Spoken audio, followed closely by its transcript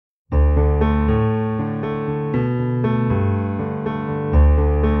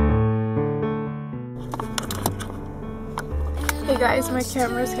guys, my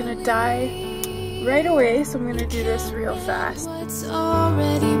camera's gonna die right away, so I'm gonna do this real fast. It's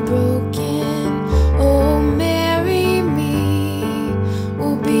already broken. Oh, marry me.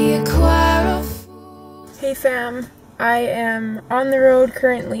 We'll be a choir of... Hey fam, I am on the road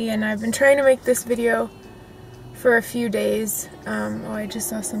currently, and I've been trying to make this video for a few days. Oh, I just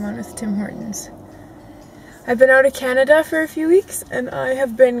saw someone with Tim Hortons. I've been out of Canada for a few weeks, and I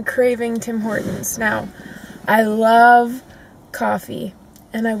have been craving Tim Hortons. Now, I love coffee,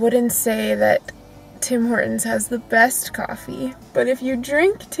 and I wouldn't say that Tim Hortons has the best coffee, but if you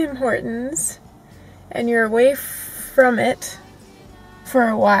drink Tim Hortons and you're away from it for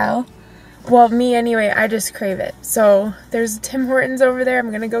a while, well, me anyway, I just crave it. So there's Tim Hortons over there.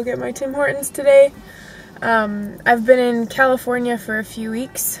 I'm gonna go get my Tim Hortons today. I've been in California for a few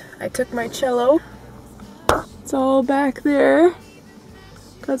weeks. I took my cello. It's all back there.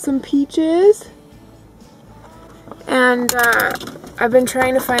 Got some peaches. And I've been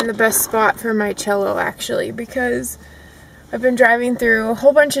trying to find the best spot for my cello, actually, because I've been driving through a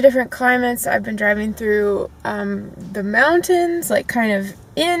whole bunch of different climates. I've been driving through the mountains, like kind of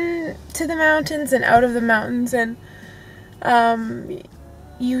into the mountains and out of the mountains, and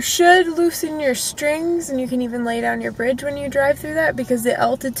you should loosen your strings, and you can even lay down your bridge when you drive through that, because the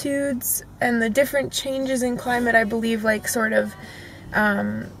altitudes and the different changes in climate, I believe, like sort of,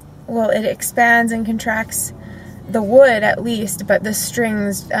 well, it expands and contracts the wood at least, but the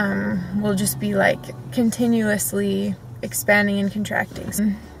strings will just be like continuously expanding and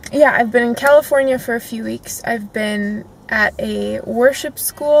contracting. Yeah, I've been in California for a few weeks. I've been at a worship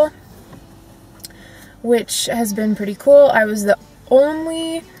school, which has been pretty cool. I was the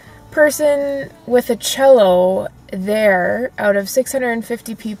only person with a cello there out of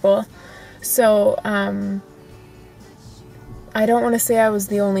 650 people. So, I don't want to say I was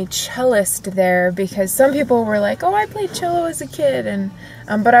the only cellist there, because some people were like, oh, I played cello as a kid, and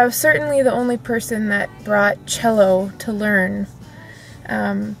but I was certainly the only person that brought cello to learn.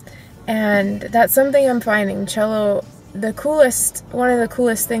 And that's something I'm finding. Cello, one of the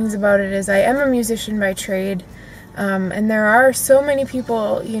coolest things about it is I am a musician by trade, and there are so many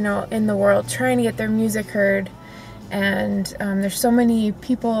people, you know, in the world trying to get their music heard, and there's so many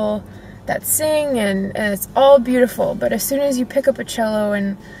people that sing, and it's all beautiful, but as soon as you pick up a cello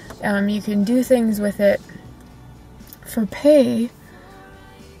and you can do things with it for pay,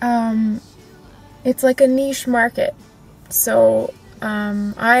 it's like a niche market. So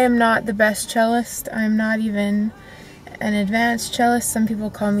I am not the best cellist. I'm not even an advanced cellist. Some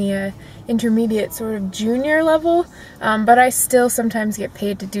people call me a intermediate, sort of junior level, but I still sometimes get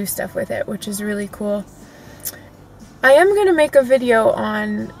paid to do stuff with it, which is really cool. I am going to make a video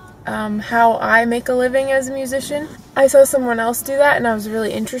on how I make a living as a musician. I saw someone else do that, and I was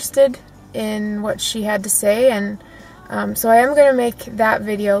really interested in what she had to say, and so I am going to make that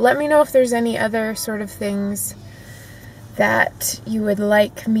video. Let me know if there's any other sort of things that you would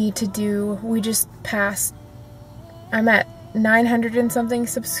like me to do. We just passed, I'm at 900 and something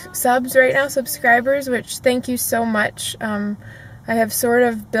subs right now, subscribers, which thank you so much. I have sort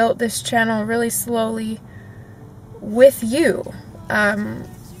of built this channel really slowly with you,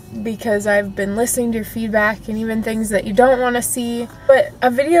 because I've been listening to your feedback and even things that you don't want to see. But a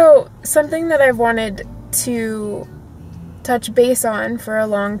video, something that I've wanted to touch base on for a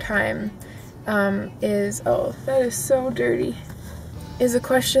long time is, oh, that is so dirty, is a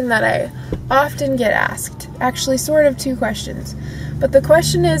question that I often get asked. Actually, sort of two questions. But the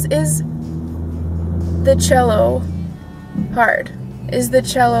question is the cello hard? Is the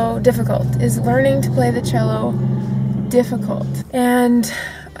cello difficult? Is learning to play the cello difficult? And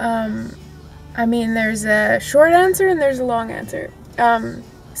I mean, there's a short answer and there's a long answer.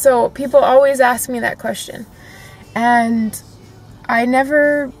 So people always ask me that question, and I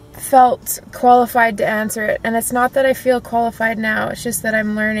never felt qualified to answer it. And it's not that I feel qualified now, it's just that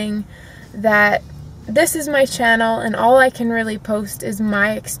I'm learning that this is my channel and all I can really post is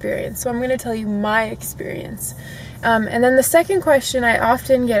my experience. So I'm going to tell you my experience. And then the second question I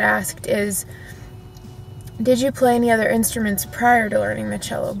often get asked is, did you play any other instruments prior to learning the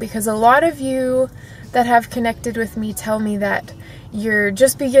cello? Because a lot of you that have connected with me tell me that you're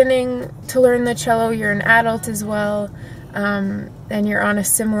just beginning to learn the cello, you're an adult as well, and you're on a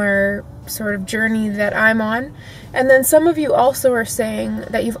similar sort of journey that I'm on. And then some of you also are saying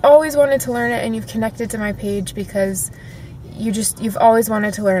that you've always wanted to learn it and you've connected to my page because you've always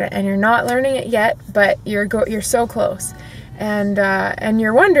wanted to learn it and you're not learning it yet, but you're so close. And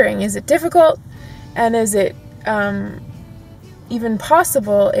you're wondering, is it difficult? And is it even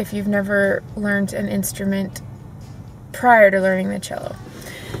possible if you've never learned an instrument prior to learning the cello?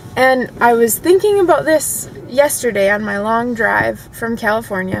 And I was thinking about this yesterday on my long drive from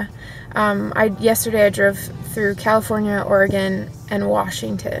California, yesterday I drove through California, Oregon, and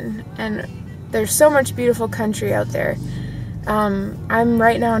Washington, and there's so much beautiful country out there. I'm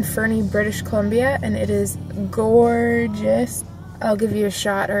right now in Fernie, British Columbia, and it is gorgeous. I'll give you a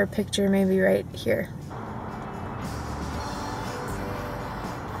shot or a picture maybe right here.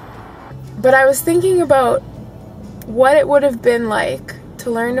 But I was thinking about what it would have been like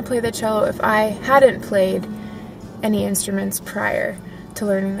to learn to play the cello if I hadn't played any instruments prior to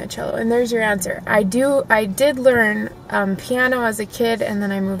learning the cello. And there's your answer. I did learn piano as a kid, and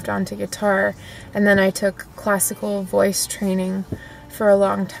then I moved on to guitar, and then I took classical voice training for a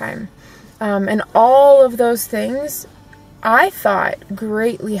long time. And all of those things I thought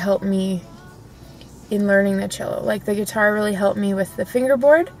greatly helped me in learning the cello. Like the guitar really helped me with the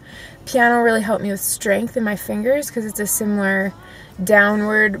fingerboard. Piano really helped me with strength in my fingers because it's a similar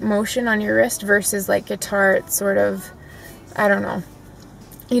downward motion on your wrist versus like guitar. It's sort of, I don't know,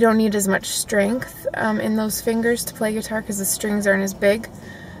 you don't need as much strength in those fingers to play guitar because the strings aren't as big.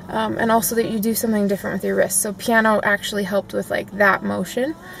 And also that you do something different with your wrist. So piano actually helped with like that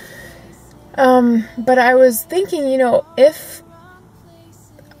motion. But I was thinking, you know, if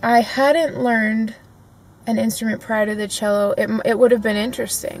I hadn't learned an instrument prior to the cello, it would have been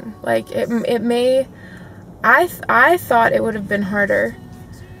interesting. Like I thought it would have been harder,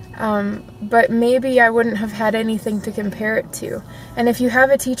 but maybe I wouldn't have had anything to compare it to. And if you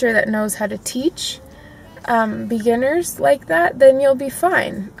have a teacher that knows how to teach beginners like that, then you'll be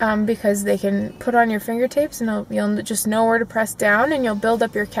fine, because they can put on your finger tapes and you'll just know where to press down, and you'll build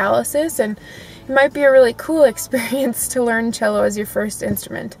up your calluses, and it might be a really cool experience to learn cello as your first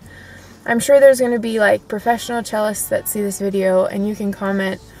instrument. I'm sure there's going to be like professional cellists that see this video, and you can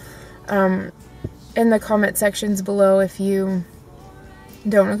comment in the comment sections below if you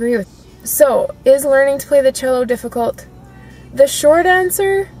don't agree with me. So, is learning to play the cello difficult? The short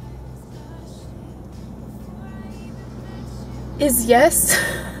answer is yes,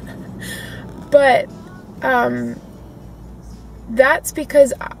 but that's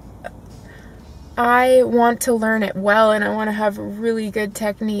because I want to learn it well, and I want to have really good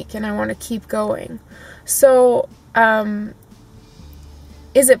technique, and I want to keep going. So,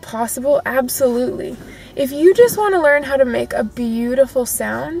 is it possible? Absolutely. If you just want to learn how to make a beautiful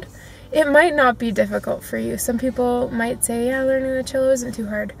sound, it might not be difficult for you. Some people might say, yeah, learning the cello isn't too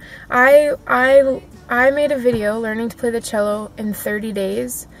hard. I made a video learning to play the cello in 30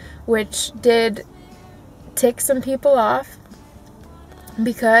 days, which did tick some people off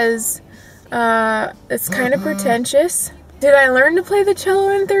because it's kind of pretentious. Did I learn to play the cello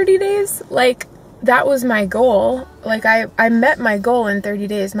in 30 days? Like, that was my goal. Like, I met my goal in 30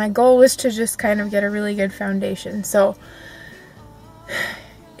 days. My goal was to just kind of get a really good foundation. So,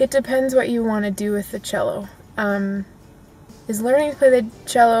 it depends what you want to do with the cello. Is learning to play the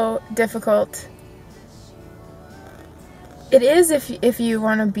cello difficult? It is if you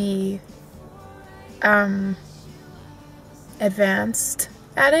want to be advanced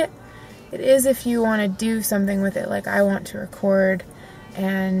at it. It is if you want to do something with it, like I want to record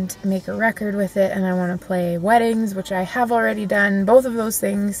and make a record with it, and I want to play weddings, which I have already done, both of those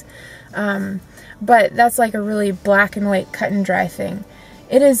things. But that's like a really black and white cut and dry thing.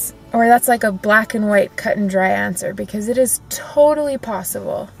 It is, or that's like a black and white cut and dry answer, because it is totally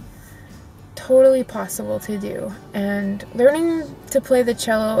possible to do. And learning to play the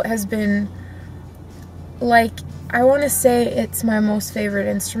cello has been, like, I want to say it's my most favorite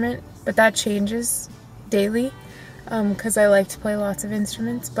instrument, but that changes daily, because I like to play lots of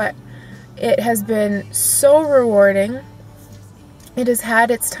instruments. But it has been so rewarding. It has had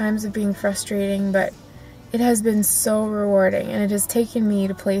its times of being frustrating, but it has been so rewarding, and it has taken me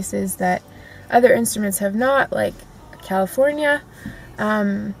to places that other instruments have not, like California,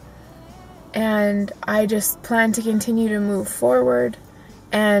 and I just plan to continue to move forward.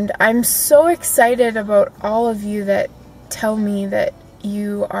 And I'm so excited about all of you that tell me that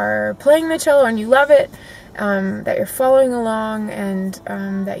you are playing the cello and you love it, that you're following along, and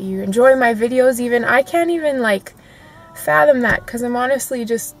that you enjoy my videos even. I can't even, like, fathom that, because I'm honestly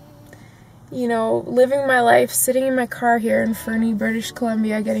just, you know, living my life, sitting in my car here in Fernie, British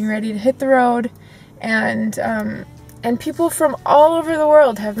Columbia, getting ready to hit the road, and people from all over the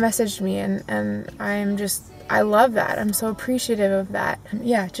world have messaged me, and I love that. I'm so appreciative of that.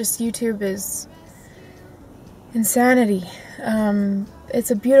 Yeah, just YouTube is insanity.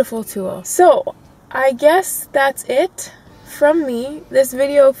 It's a beautiful tool. So, I guess that's it from me. This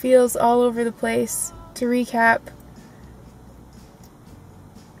video feels all over the place. To recap,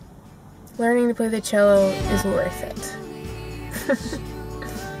 learning to play the cello is worth it.